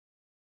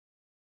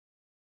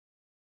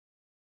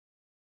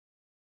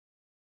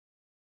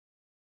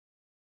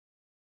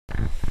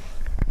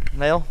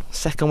Neil,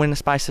 second win in the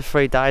space of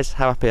 3 days.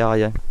 How happy are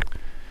you?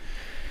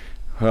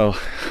 Well,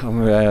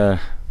 I'm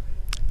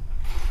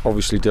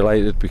obviously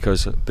delighted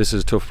because this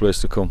is a tough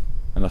place to come,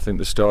 and I think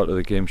the start of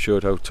the game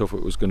showed how tough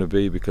it was going to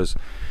be because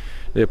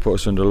they put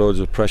us under loads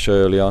of pressure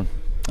early on,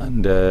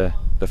 and the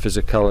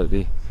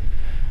physicality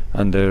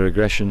and their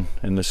aggression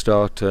in the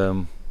start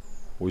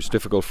was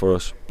difficult for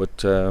us,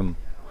 but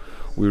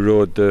we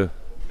rode the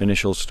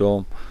initial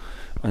storm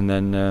and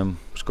then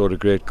scored a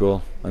great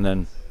goal, and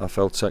then I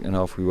felt second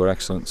half we were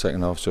excellent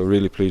second half, so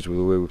really pleased with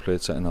the way we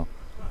played second half.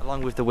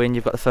 Along with the win,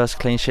 you've got the first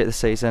clean sheet of the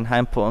season. How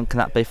important can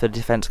that be for the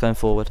defence going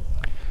forward?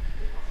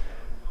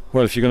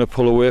 Well, if you're going to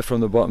pull away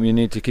from the bottom, you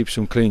need to keep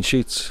some clean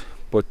sheets,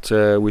 but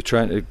we're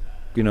trying to,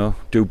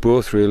 do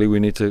both really. We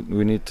need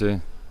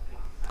to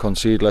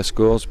concede less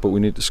goals, but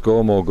we need to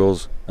score more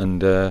goals,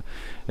 and at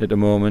the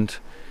moment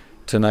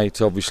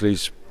tonight obviously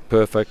is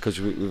perfect because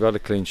we've had a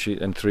clean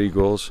sheet and 3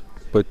 goals,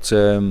 but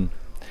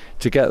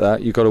to get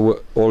that you've got to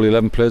work, all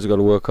 11 players have got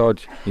to work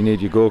hard. You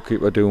need your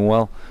goalkeeper doing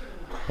well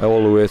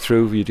all the way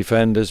through, your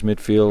defenders,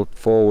 midfield,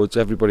 forwards,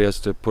 everybody has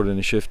to put in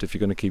a shift if you're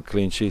going to keep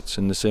clean sheets.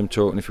 And the same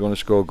token, if you want to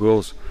score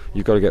goals,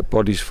 you've got to get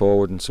bodies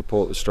forward and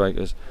support the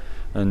strikers,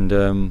 and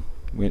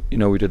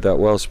we did that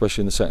well,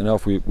 especially in the second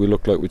half. We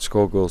looked like we'd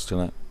score goals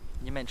tonight.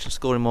 You mentioned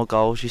scoring more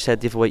goals. You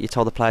said the other week you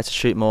told the players to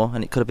shoot more,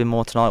 and it could have been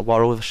more tonight.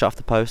 Worrell with a shot off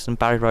the post and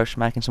Barry Roche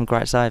making some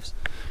great saves.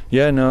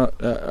 Yeah, no,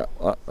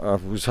 I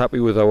was happy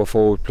with our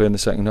forward play in the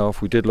second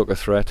half. We did look a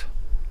threat,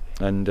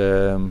 and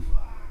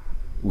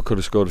we could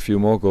have scored a few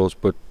more goals,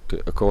 but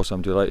of course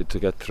I'm delighted to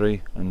get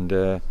 3,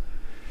 and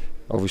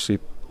obviously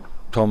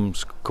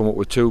Tom's come up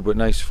with 2, but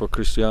nice for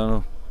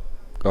Cristiano.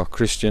 Or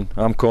Christian,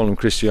 I'm calling him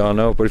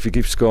Cristiano, but if he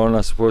keeps scoring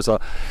I suppose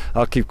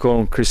I'll keep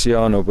calling him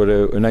Cristiano, but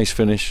a nice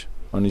finish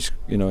and he's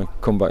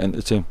come back into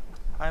the team.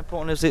 How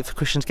important is it for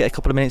Christian to get a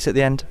couple of minutes at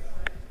the end?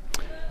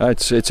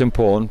 It's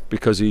important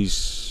because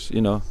he's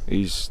come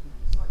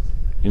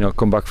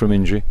back from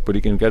injury, but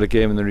he can get a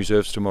game in the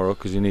reserves tomorrow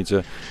because he needs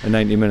a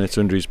 90 minutes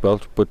under his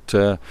belt, but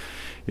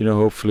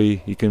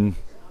hopefully he can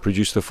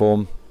produce the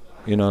form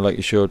like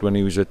he showed when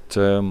he was at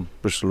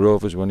Bristol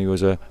Rovers, when he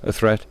was a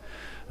threat,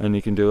 and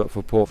he can do that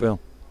for Port Vale.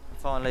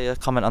 Finally, a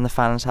comment on the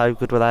fans. How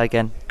good were they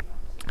again?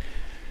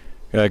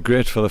 Yeah,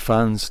 great for the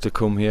fans to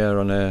come here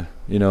on a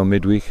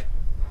midweek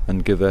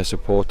and give their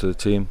support to the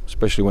team,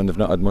 especially when they've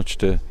not had much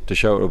to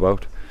shout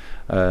about.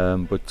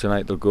 But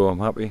tonight they'll go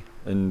home happy,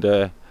 and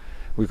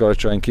we've got to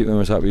try and keep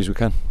them as happy as we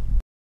can.